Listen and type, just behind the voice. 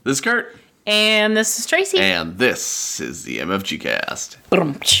This is Kurt. And this is Tracy. And this is the MFG Cast.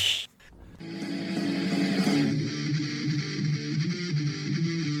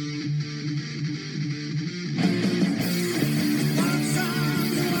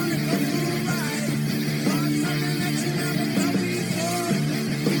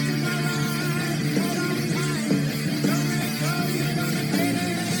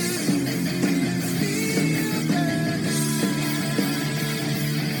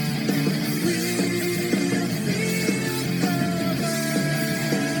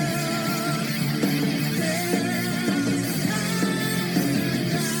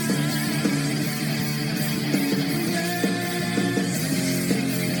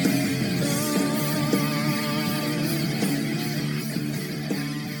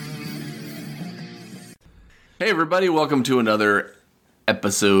 Hey everybody, welcome to another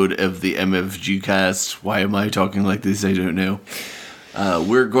episode of the MFG Cast. Why am I talking like this? I don't know.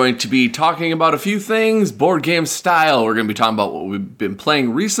 We're going to be talking about a few things, board game style. We're going to be talking about what we've been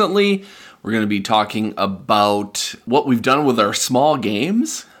playing recently. We're going to be talking about what we've done with our small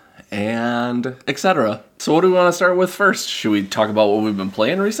games, and etc. So what do we want to start with first? Should we talk about what we've been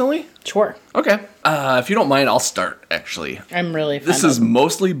playing recently? Sure. Okay. If you don't mind, I'll start, actually. I'm really fun. This is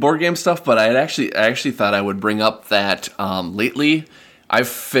mostly board game stuff, but I actually thought I would bring up that lately I've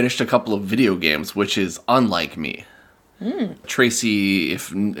finished a couple of video games, which is unlike me. Tracy,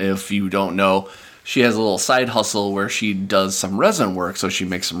 if you don't know, she has a little side hustle where she does some resin work, so she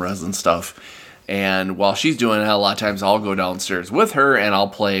makes some resin stuff. And while she's doing that, a lot of times I'll go downstairs with her and I'll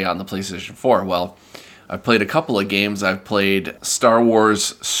play on the PlayStation 4. Well, I've played a couple of games. I've played Star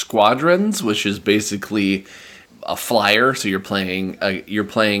Wars Squadrons, which is basically a flyer. So you're playing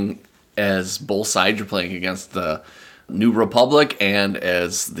as both sides. You're playing against the New Republic and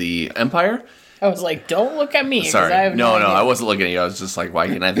as the Empire. I was like, don't look at me. Sorry. No, I wasn't looking at you. I was just like, why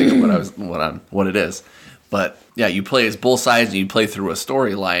can't I think of what it is? But yeah, you play as both sides and you play through a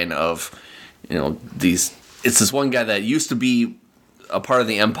storyline of, it's this one guy that used to be a part of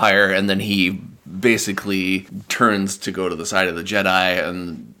the Empire, and then he basically turns to go to the side of the Jedi,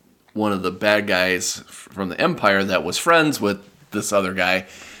 and one of the bad guys from the Empire that was friends with this other guy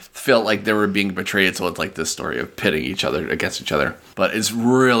felt like they were being betrayed, so it's like this story of pitting each other against each other. But it's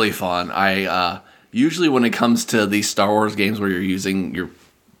really fun. I usually when it comes to these Star Wars games where you're using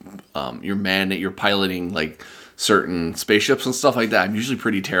you're piloting like certain spaceships and stuff like that, I'm usually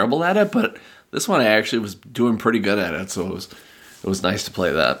pretty terrible at it, but this one I actually was doing pretty good at it, so it was nice to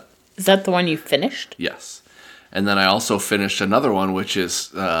play that. Is that the one you finished? Yes. And then I also finished another one, which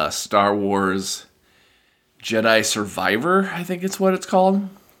is Star Wars Jedi Survivor, I think it's what it's called.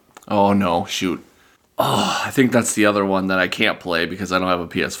 Oh, no, shoot. Oh, I think that's the other one that I can't play because I don't have a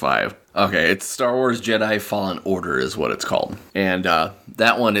PS5. Okay, it's Star Wars Jedi Fallen Order is what it's called. And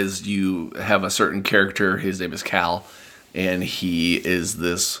that one is you have a certain character, his name is Cal, and he is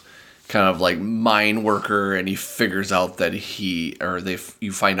this kind of like mine worker, and he figures out that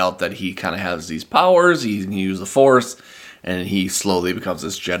you find out that he kind of has these powers. He can use the Force, and he slowly becomes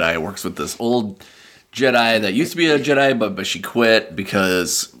this Jedi. Works with this old Jedi that used to be a Jedi, but she quit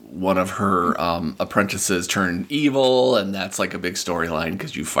because one of her apprentices turned evil, and that's like a big storyline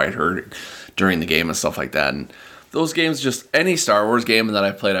because you fight her during the game and stuff like that. And those games, just any Star Wars game that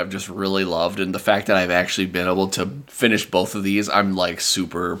I've played, I've just really loved. And the fact that I've actually been able to finish both of these, I'm like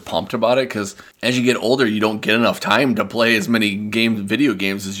super pumped about it. Because as you get older, you don't get enough time to play as many video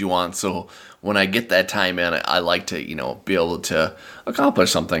games as you want. So when I get that time in, I like to, be able to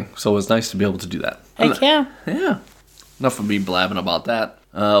accomplish something. So it was nice to be able to do that. Heck yeah. Yeah. Enough of me blabbing about that.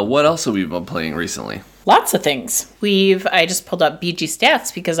 What else have we been playing recently? Lots of things. I just pulled up BG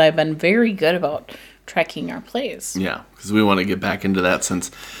Stats because I've been very good about tracking our plays. Yeah, because we want to get back into that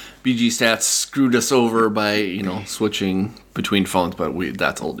since BG Stats screwed us over by, switching between phones, but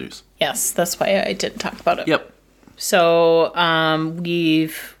that's old news. Yes, that's why I didn't talk about it. Yep. So, I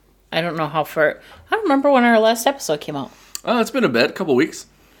don't know how far, I don't remember when our last episode came out. Oh, it's been a couple weeks.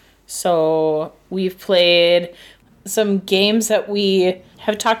 So, we've played some games that we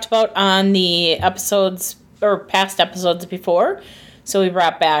have talked about on the episodes, or past episodes before. So we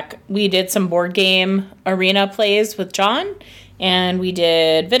brought back, we did some board game arena plays with John, and we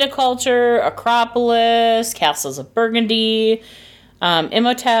did Viticulture, Acropolis, Castles of Burgundy,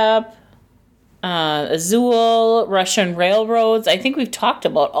 Imhotep, Azul, Russian Railroads. I think we've talked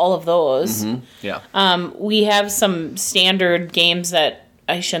about all of those. Mm-hmm. Yeah. We have some standard games that,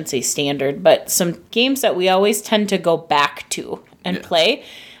 I shouldn't say standard, but some games that we always tend to go back to and play,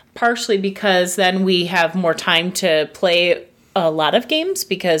 partially because then we have more time to play a lot of games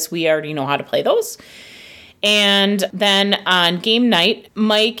because we already know how to play those. And then on game night,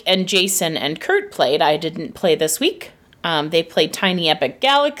 Mike and Jason and Kurt played. I didn't play this week. They played Tiny Epic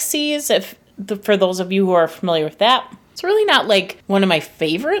Galaxies, for those of you who are familiar with that. It's really not like one of my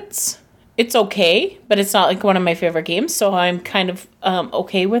favorites. It's okay, but it's not like one of my favorite games, so I'm kind of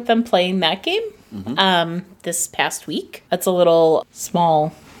okay with them playing that game this past week. It's a little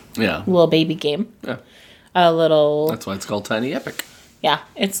small, little baby game. Yeah. That's why it's called Tiny Epic. Yeah,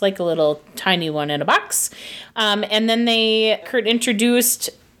 it's like a little tiny one in a box. And then Kurt introduced,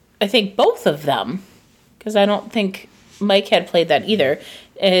 I think, both of them, because I don't think Mike had played that either,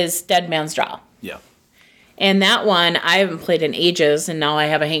 is Dead Man's Draw. Yeah. And that one, I haven't played in ages, and now I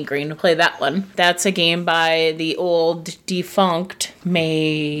have a hankering to play that one. That's a game by the old defunct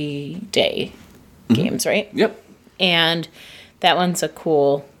Mayday Games, right? Yep. And that one's a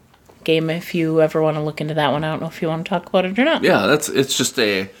cool game if you ever want to look into that one. I don't know if you want to talk about it or not. Yeah, it's just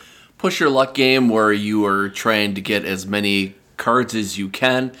a push your luck game where you are trying to get as many cards as you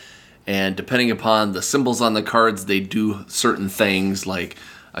can, and depending upon the symbols on the cards, they do certain things, like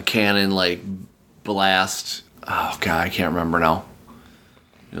a cannon, like blast. Oh god, I can't remember now.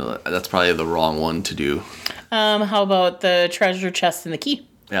 That's probably the wrong one to do. How about the treasure chest and the key?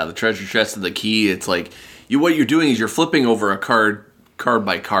 Yeah, the treasure chest and the key. It's like what you're doing is you're flipping over a card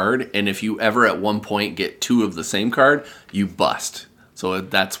by card, and if you ever at one point get two of the same card, you bust. So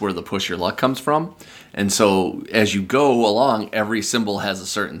that's where the push your luck comes from. And so as you go along, every symbol has a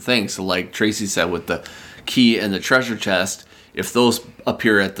certain thing. So like Tracy said with the key and the treasure chest, if those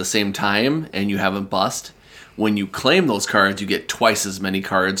appear at the same time and you haven't bust, when you claim those cards, you get twice as many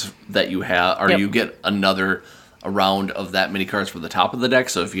cards that you have, or you get a round of that many cards for the top of the deck.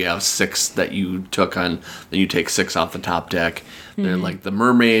 So if you have 6 that you took on, then you take 6 off the top deck. They're like the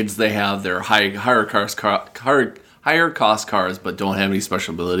mermaids. They have their higher cost cards, but don't have any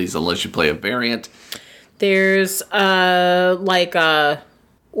special abilities unless you play a variant. There's like a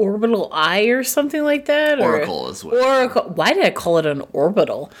orbital eye or something like that. Oracle as well. Oracle. Why did I call it an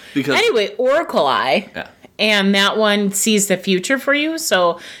orbital? Because anyway, Oracle Eye. Yeah. And that one sees the future for you.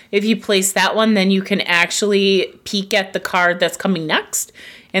 So if you place that one, then you can actually peek at the card that's coming next.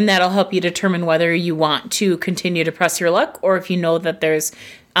 And that'll help you determine whether you want to continue to press your luck or if you know that there's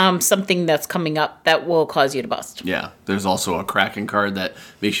something that's coming up that will cause you to bust. Yeah. There's also a Kraken card that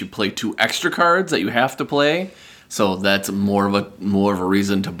makes you play 2 extra cards that you have to play. So that's more of a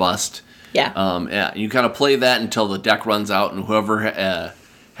reason to bust. Yeah. Yeah. You kind of play that until the deck runs out, and whoever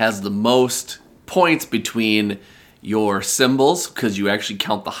has the most points between your symbols, because you actually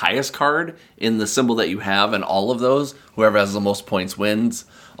count the highest card in the symbol that you have, and all of those, whoever has the most points wins.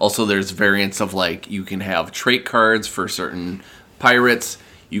 Also, there's variants of like you can have trait cards for certain pirates.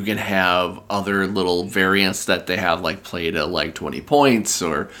 You can have other little variants that they have, like played at like 20 points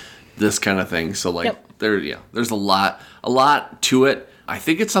or this kind of thing. So like there's a lot to it. I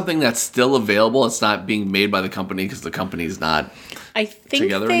think it's something that's still available. It's not being made by the company because the company's not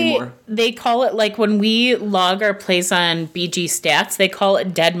together anymore. They call it, like when we log our plays on BG Stats, they call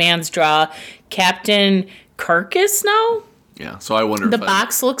it Dead Man's Draw Captain Carcass now. Yeah, so I wonder if the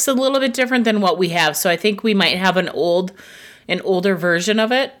box looks a little bit different than what we have. So I think we might have an older version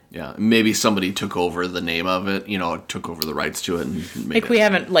of it. Yeah, maybe somebody took over the name of it, took over the rights to it. And made we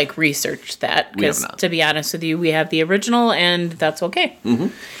haven't researched that, because to be honest with you, we have the original and that's okay. Mm-hmm,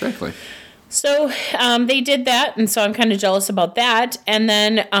 exactly. So they did that, and so I'm kind of jealous about that. And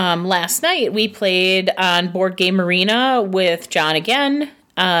then last night we played on Board Game Arena with John again.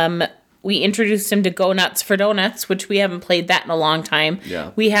 We introduced him to Go Nuts for Donuts, which we haven't played that in a long time. Yeah.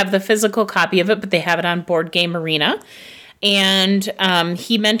 We have the physical copy of it, but they have it on Board Game Arena. And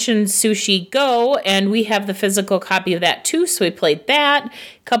he mentioned Sushi Go, and we have the physical copy of that too, so we played that.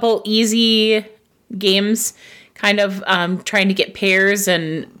 Couple easy games, kind of trying to get pairs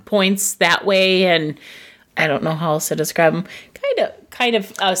and points that way, and I don't know how else to describe them. Kind of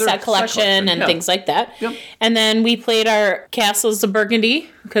set collection and things like that. Yep. And then we played our Castles of Burgundy,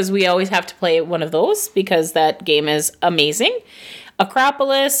 because we always have to play one of those, because that game is amazing.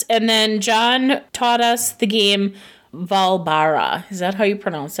 Acropolis, and then John taught us the game Valbara. Is that how you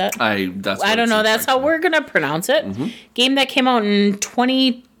pronounce it? I don't know. That's how we're going to pronounce it. Mm-hmm. Game that came out in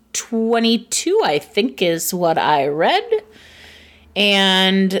 2022, I think is what I read.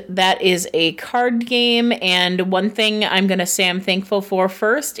 And that is a card game. And one thing I'm going to say I'm thankful for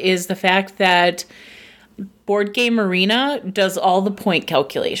first is the fact that Board Game Arena does all the point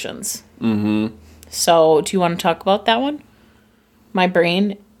calculations. Mm-hmm. So do you want to talk about that one? My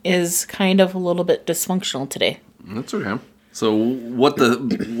brain is kind of a little bit dysfunctional today. That's okay. So what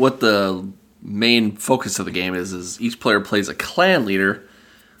the main focus of the game is each player plays a clan leader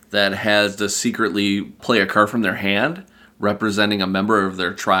that has to secretly play a card from their hand representing a member of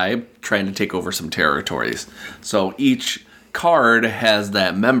their tribe trying to take over some territories. So each card has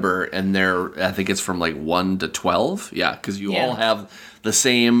that member, and I think it's from like 1 to 12. Yeah, because you all have the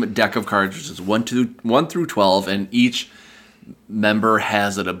same deck of cards, which is 1 through 12, and each member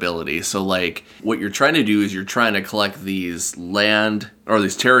has an ability. So like what you're trying to do is you're trying to collect these land or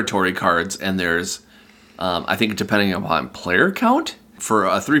these territory cards, and there's I think depending upon player count. For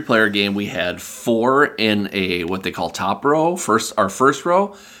a 3-player game, we had 4 in a what they call top row, our first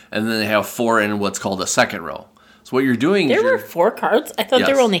row, and then they have 4 in what's called a second row. So what you're doing is there were 4 cards? I thought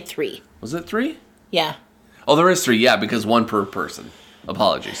there were only 3. Was it 3? Yeah. Oh, there is 3, yeah, because 1 per person.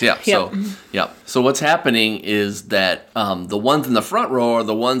 Apologies. Yeah. Yep. So what's happening is that the ones in the front row are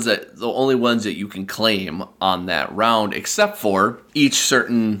the only ones that you can claim on that round, except for each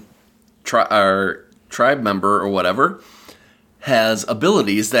certain tribe member or whatever has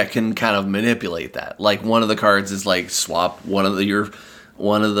abilities that can kind of manipulate that. Like one of the cards is like swap one of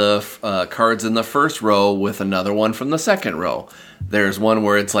the cards in the first row with another one from the second row. There's one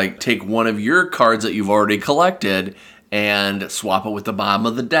where it's like take one of your cards that you've already collected and swap it with the bottom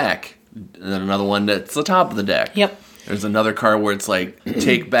of the deck. And then another one that's the top of the deck. Yep. There's another card where it's like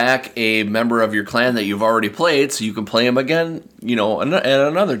take back a member of your clan that you've already played so you can play him again, at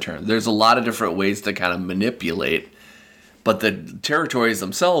another turn. There's a lot of different ways to kind of manipulate. But the territories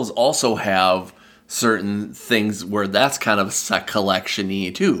themselves also have certain things where that's kind of set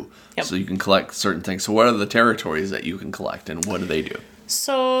collection-y too. Yep. So you can collect certain things. So what are the territories that you can collect, and what do they do?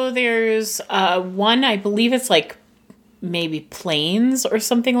 So there's one, I believe it's like maybe plains or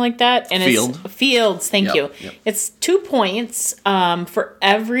something like that. And it's fields, thank you. Yep. It's 2 points for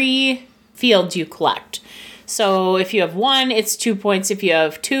every field you collect. So if you have 1, it's 2 points. If you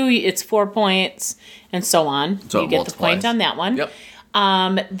have 2, it's 4 points, and so on. So you get the point on that one.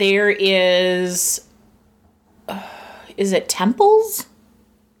 Yep. There is it temples?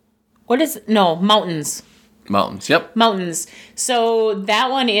 Mountains. Mountains, yep. Mountains. So that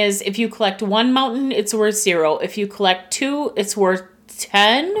one is, if you collect 1 mountain, it's worth 0. If you collect 2, it's worth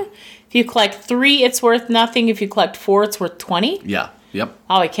 10. If you collect 3, it's worth nothing. If you collect 4, it's worth 20. Yeah. Yep.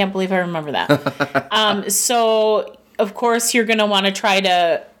 Oh, I can't believe I remember that. So, of course, you're going to want to try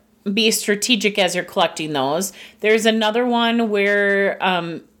to be strategic as you're collecting those. There's another one where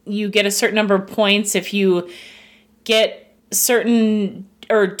you get a certain number of points if you get certain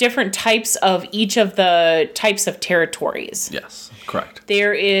or different types of each of the types of territories. Yes, correct.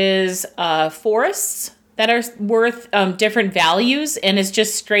 There is forests that are worth different values, and it's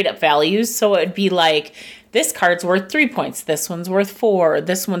just straight up values. So it would be like, this card's worth 3 points. This one's worth 4.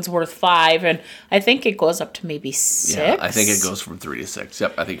 This one's worth 5. And I think it goes up to maybe 6. Yeah, I think it goes from 3 to 6.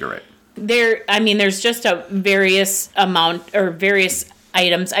 Yep, I think you're right. There's just a various amount or various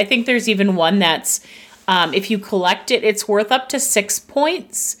items. I think there's even one that's, if you collect it, it's worth up to 6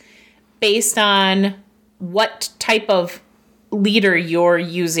 points based on what type of leader you're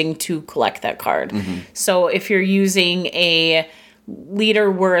using to collect that card. Mm-hmm. So if you're using a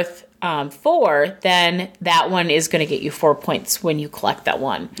leader worth 4, then that one is going to get you 4 points when you collect that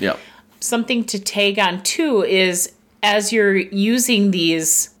one. Yep. Something to tag on too is, as you're using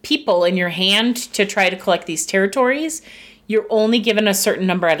these people in your hand to try to collect these territories, you're only given a certain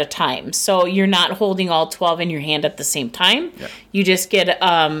number at a time. So you're not holding all 12 in your hand at the same time. Yeah. You just get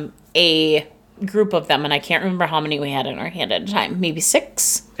a group of them, and I can't remember how many we had in our hand at a time. Maybe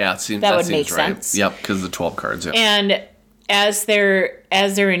 6? Yeah, that would make sense. Yep, because the 12 cards. Yeah. And as they're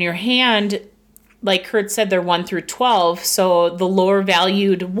in your hand, like Kurt said, they're 1 through 12. So the lower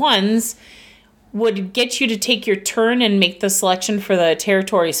valued ones would get you to take your turn and make the selection for the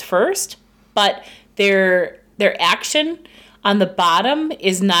territories first, but their action on the bottom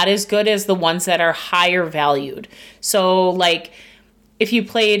is not as good as the ones that are higher valued. So like if you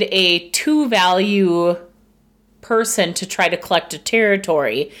played a 2 value person to try to collect a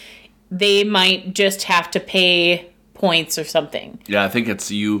territory, they might just have to pay points or something. Yeah, I think it's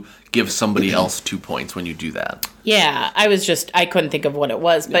you give somebody else 2 points when you do that. Yeah, I couldn't think of what it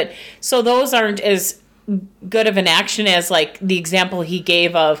was. Yeah. But so those aren't as good of an action as like the example he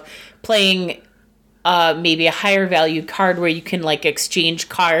gave of playing maybe a higher valued card where you can like exchange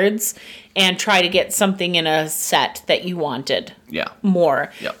cards and try to get something in a set that you wanted. Yeah.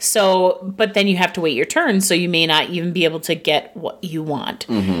 More. Yep. So, but then you have to wait your turn, so you may not even be able to get what you want.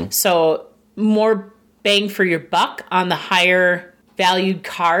 Mm-hmm. So more bang for your buck on the higher valued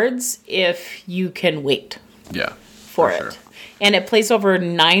cards if you can wait. Yeah. For it. Sure. And it plays over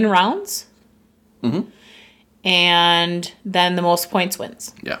 9 rounds. Mm-hmm. And then the most points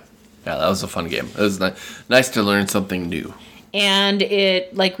wins. Yeah. Yeah, that was a fun game. It was nice to learn something new. And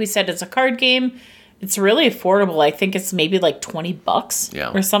it, like we said, it's a card game. It's really affordable. I think it's maybe like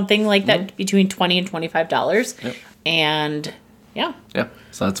 $20 or something like that, between $20 and $25. Yep. And yeah. Yeah.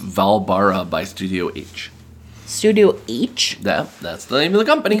 So that's Valbara by Studio H. Studio H? That's the name of the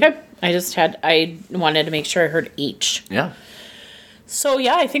company. Okay. I wanted to make sure I heard H. Yeah. So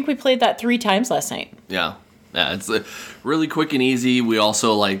yeah, I think we played that 3 times last night. Yeah. Yeah, it's really quick and easy. We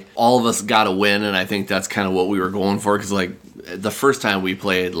also, like, all of us got a win, and I think that's kind of what we were going for, because, like, the first time we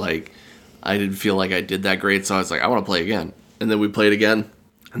played, like, I didn't feel like I did that great, so I was like, I want to play again. And then we played again,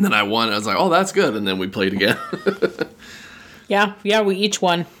 and then I won. I was like, oh, that's good, and then we played again. Yeah, we each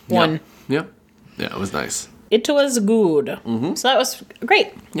won one. Yeah, it was nice. It was good. Mm-hmm. So that was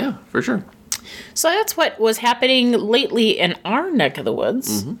great. Yeah, for sure. So that's what was happening lately in our neck of the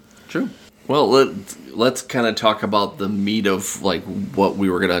woods. Mm-hmm. True. Well, let's kind of talk about the meat of, like, what we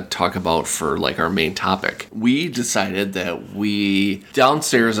were going to talk about for, like, our main topic. We decided that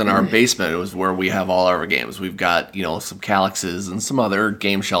downstairs in our basement, it was where we have all our games. We've got, some Calyxes and some other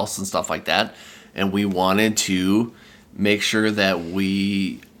game shelves and stuff like that. And we wanted to make sure that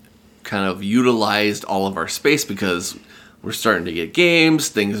we kind of utilized all of our space, because we're starting to get games.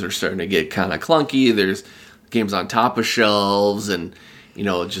 Things are starting to get kind of clunky. There's games on top of shelves and,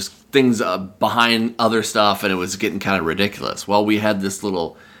 just things behind other stuff, and it was getting kind of ridiculous. Well, we had this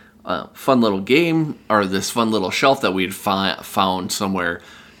little fun little game, or this fun little shelf that we'd found somewhere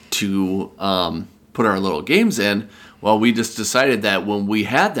to put our little games in. Well, we just decided that when we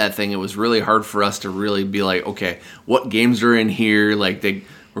had that thing, it was really hard for us to really be like, okay, what games are in here? Like,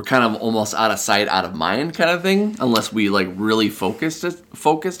 we're kind of almost out of sight, out of mind kind of thing, unless we, like, really focused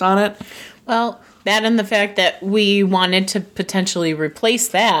on it. Well, that and the fact that we wanted to potentially replace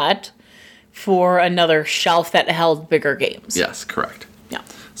that for another shelf that held bigger games. Yes, correct. Yeah.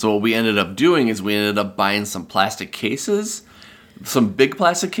 So what we ended up doing is we ended up buying some plastic cases, some big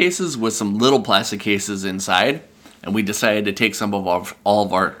plastic cases with some little plastic cases inside, and we decided to take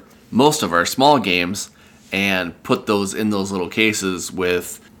most of our small games and put those in those little cases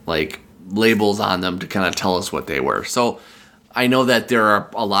with, like, labels on them to kind of tell us what they were. So I know that there are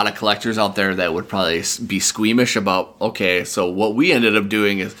a lot of collectors out there that would probably be squeamish about, okay, so what we ended up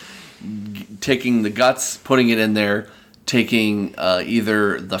doing is taking the guts, putting it in there, taking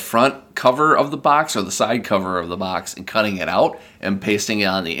either the front cover of the box or the side cover of the box and cutting it out and pasting it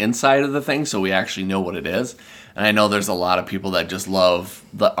on the inside of the thing so we actually know what it is. And I know there's a lot of people that just love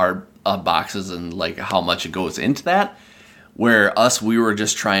our boxes and, like, how much it goes into that. Where we were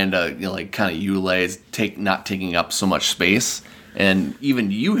just trying to, like, kind of utilize, not taking up so much space. And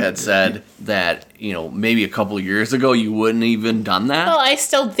even you had said that, maybe a couple of years ago you wouldn't even done that. Well, I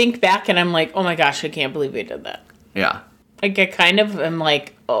still think back and I'm like, oh my gosh, I can't believe we did that. Yeah. Like, I kind of am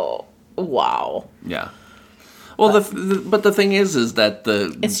like, oh, wow. Yeah. Well, but the thing is that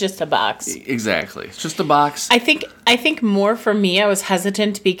it's just a box. Exactly. It's just a box. I think more for me, I was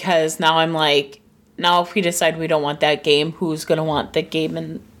hesitant because now I'm like, now if we decide we don't want that game, who's going to want the game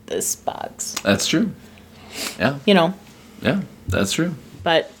in this box? That's true. Yeah. Yeah, that's true.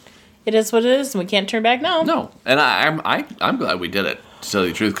 But it is what it is, and we can't turn back now. No. And I'm glad we did it, to tell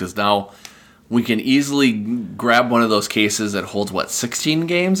you the truth, because now we can easily grab one of those cases that holds, 16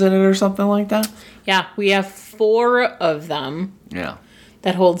 games in it or something like that? Yeah, we have 4 of them. Yeah.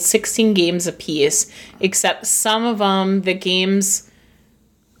 That hold 16 games apiece, except some of them, the games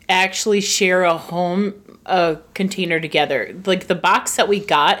actually share a container together. Like, the box that we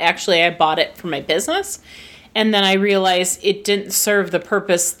got, actually, I bought it for my business, and then I realized it didn't serve the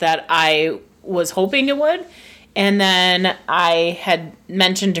purpose that I was hoping it would. And then I had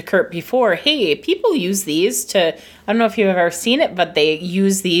mentioned to Kurt before, hey, people use these to, I don't know if you've ever seen it, but they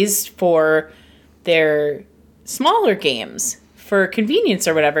use these for their smaller games for convenience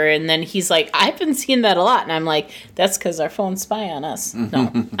or whatever. And then he's like, I've been seeing that a lot. And I'm like, that's because our phones spy on us.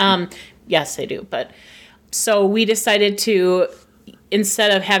 No. Yes, they do. But so we decided to,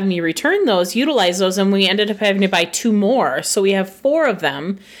 instead of having me return those, utilize those. And we ended up having to buy 2 more. So we have 4 of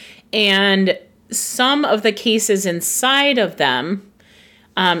them. And some of the cases inside of them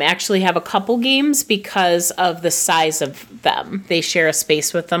actually have a couple games because of the size of them. They share a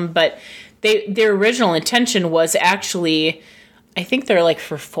space with them. But their original intention was actually, I think they're like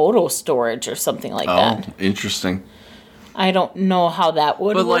for photo storage or something like that. Oh, interesting. I don't know how that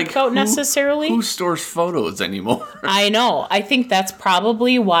would work out necessarily. Who stores photos anymore? I know. I think that's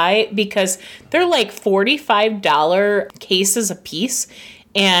probably why, because they're like $45 cases a piece,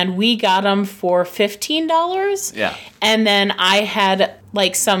 and we got them for $15. Yeah. And then I had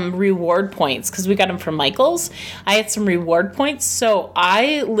like some reward points because we got them from Michael's. I had some reward points, so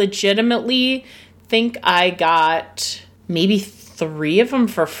I legitimately think I got maybe 3 of them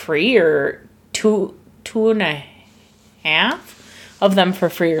for free, or two and a half of them for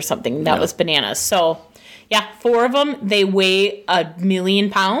free or something. That was bananas. So, yeah, 4 of them. They weigh 1,000,000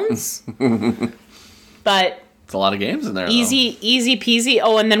 pounds. But it's a lot of games in there. Easy peasy.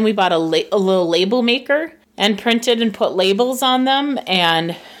 Oh, and then we bought a little label maker and printed and put labels on them.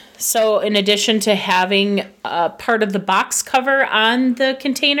 And so in addition to having part of the box cover on the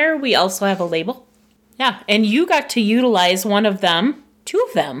container, we also have a label. Yeah, and you got to utilize one of them, 2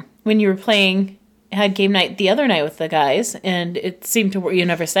 of them, when you were playing, had game night the other night with the guys, and it seemed to work. You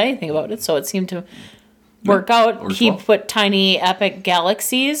never said anything about it, so it seemed to work out. He put Tiny Epic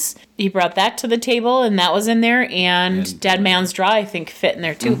Galaxies. He brought that to the table, and that was in there, and Dead Man's Draw, I think, fit in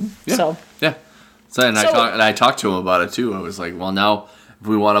there too. Mm-hmm. Yeah. So, I talked to him about it too. I was like, well, now if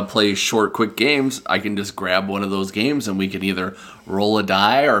we want to play short, quick games, I can just grab one of those games and we can either roll a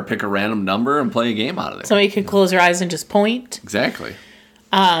die or pick a random number and play a game out of there. Somebody could close their eyes and just point. Exactly.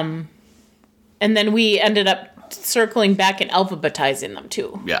 And then we ended up circling back and alphabetizing them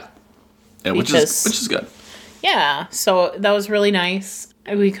too. Yeah. Which is good. Yeah, so that was really nice.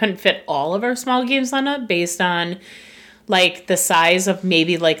 We couldn't fit all of our small games on it based on like the size of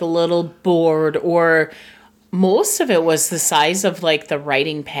maybe like a little board, or most of it was the size of like the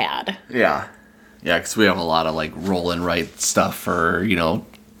writing pad. Yeah. Yeah, because we have a lot of like roll and write stuff for,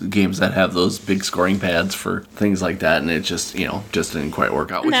 games that have those big scoring pads for things like that, and it just didn't quite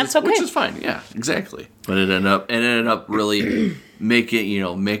work out. Which is fine. Yeah, exactly. But it ended up really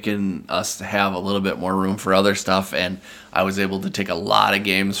making us have a little bit more room for other stuff, and I was able to take a lot of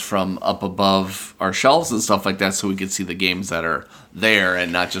games from up above our shelves and stuff like that, so we could see the games that are there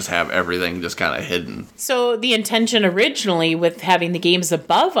and not just have everything just kind of hidden. So the intention originally with having the games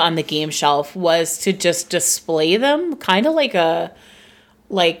above on the game shelf was to just display them, kind of like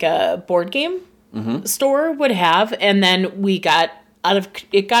a board game store would have, and then it got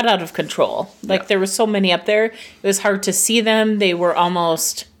out of control. Like there were so many up there, it was hard to see them. It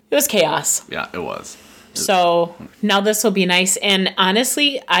was chaos. Yeah, it was. So now this will be nice. And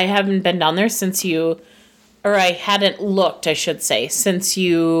honestly, I haven't been down there I hadn't looked, I should say, since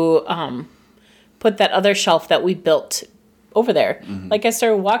you put that other shelf that we built over there. Mm-hmm. Like I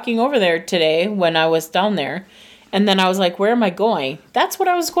started walking over there today when I was down there. And then I was like, where am I going? That's what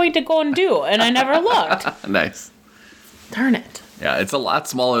I was going to go and do. And I never looked. Nice. Darn it. Yeah, it's a lot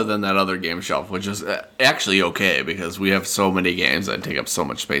smaller than that other game shelf, which is actually okay because we have so many games that take up so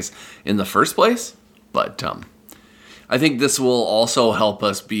much space in the first place. But I think this will also help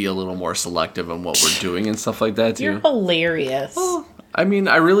us be a little more selective in what we're doing and stuff like that, too. You're hilarious. Well, I mean,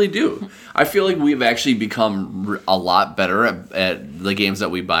 I really do. I feel like we've actually become a lot better at the games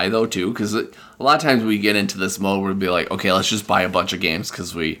that we buy, though, too, because a lot of times we get into this mode where we'd be like, okay, let's just buy a bunch of games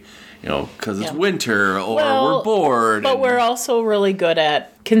because it's winter or we're bored. But we're also really good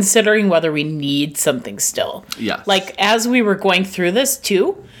at considering whether we need something still. Yes. Like, as we were going through this,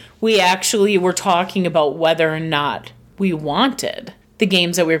 too, we actually were talking about whether or not we wanted the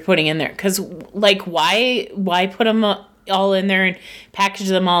games that we were putting in there. Because, like, why put them all in there and package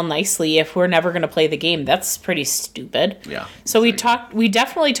them all nicely if we're never going to play the game? That's pretty stupid. Yeah. So we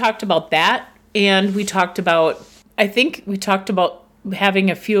definitely talked about that, and we talked about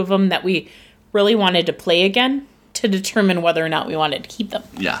having a few of them that we really wanted to play again to determine whether or not we wanted to keep them.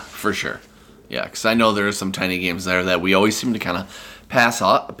 Yeah, for sure. Yeah, because I know there are some tiny games there that we always seem to kind of pass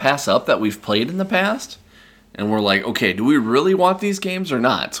up that we've played in the past. And we're like, okay, do we really want these games or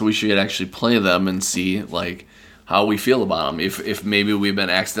not? So we should actually play them and see, like, how we feel about them. If maybe we've been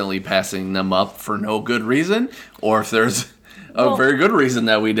accidentally passing them up for no good reason, or if there's a very good reason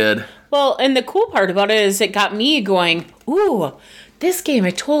that we did. Well, and the cool part about it is it got me going, ooh, this game,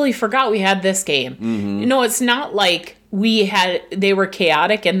 I totally forgot we had this game. Mm-hmm. It's not like they were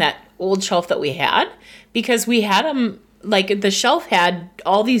chaotic in that old shelf that we had, because we had them, like the shelf had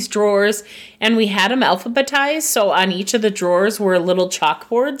all these drawers and we had them alphabetized. So on each of the drawers were little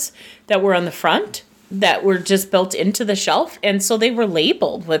chalkboards that were on the front that were just built into the shelf. And so they were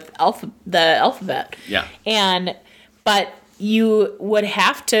labeled with the alphabet. Yeah. But you would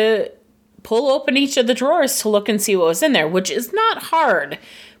have to pull open each of the drawers to look and see what was in there, which is not hard.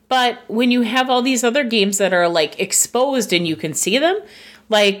 But when you have all these other games that are like exposed and you can see them,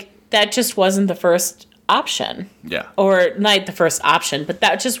 like that just wasn't the first option. Yeah. Or not the first option, but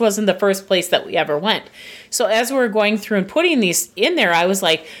that just wasn't the first place that we ever went. So as we were going through and putting these in there, I was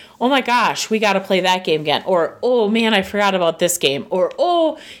like, oh my gosh, we got to play that game again. Or, oh man, I forgot about this game. Or,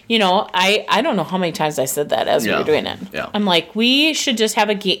 I don't know how many times I said that as we were doing it. Yeah. I'm like, we should just have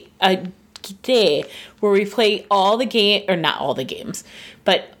a day where we play all the game, or not all the games,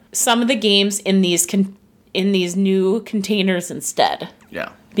 but some of the games in these in these new containers instead.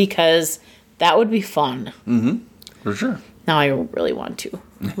 Yeah. Because that would be fun. For sure. Now I really want to.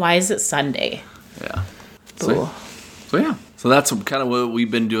 Why is it Sunday? Yeah. Ooh. So yeah. So that's kind of what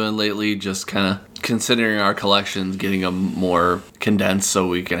we've been doing lately, just kind of considering our collections, getting them more condensed so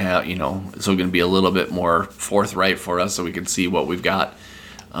we can have, so it can be a little bit more forthright for us so we can see what we've got.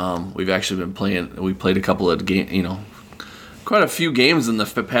 We've actually been we played a couple of games, quite a few games in the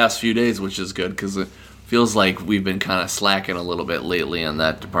past few days, which is good because it feels like we've been kind of slacking a little bit lately in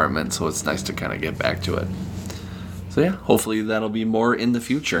that department, so it's nice to kind of get back to it. So yeah, hopefully that'll be more in the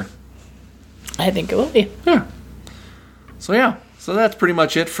future. I think it will be. Yeah. So that's pretty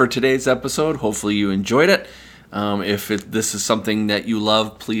much it for today's episode. Hopefully you enjoyed it. If this is something that you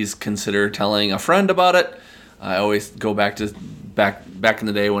love, please consider telling a friend about it. I always go back in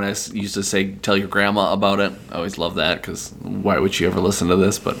the day when I used to say, tell your grandma about it. I always love that because why would she ever listen to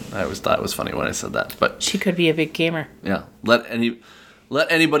this? But I always thought it was funny when I said that. But she could be a big gamer. Yeah. Let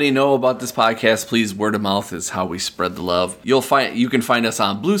anybody know about this podcast, please. Word of mouth is how we spread the love. You can find us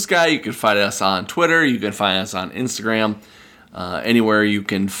on Blue Sky. You can find us on Twitter. You can find us on Instagram. Anywhere you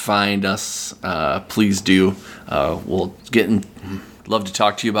can find us, please do. We'll love to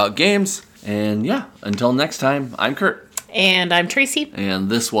talk to you about games. And yeah, until next time, I'm Kurt. And I'm Tracy. And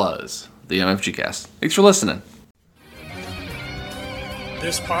this was the MFG Cast. Thanks for listening.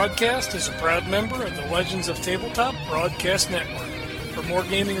 This podcast is a proud member of the Legends of Tabletop Broadcast Network. For more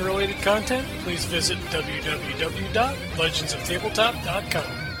gaming-related content, please visit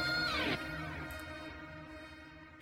www.legendsoftabletop.com.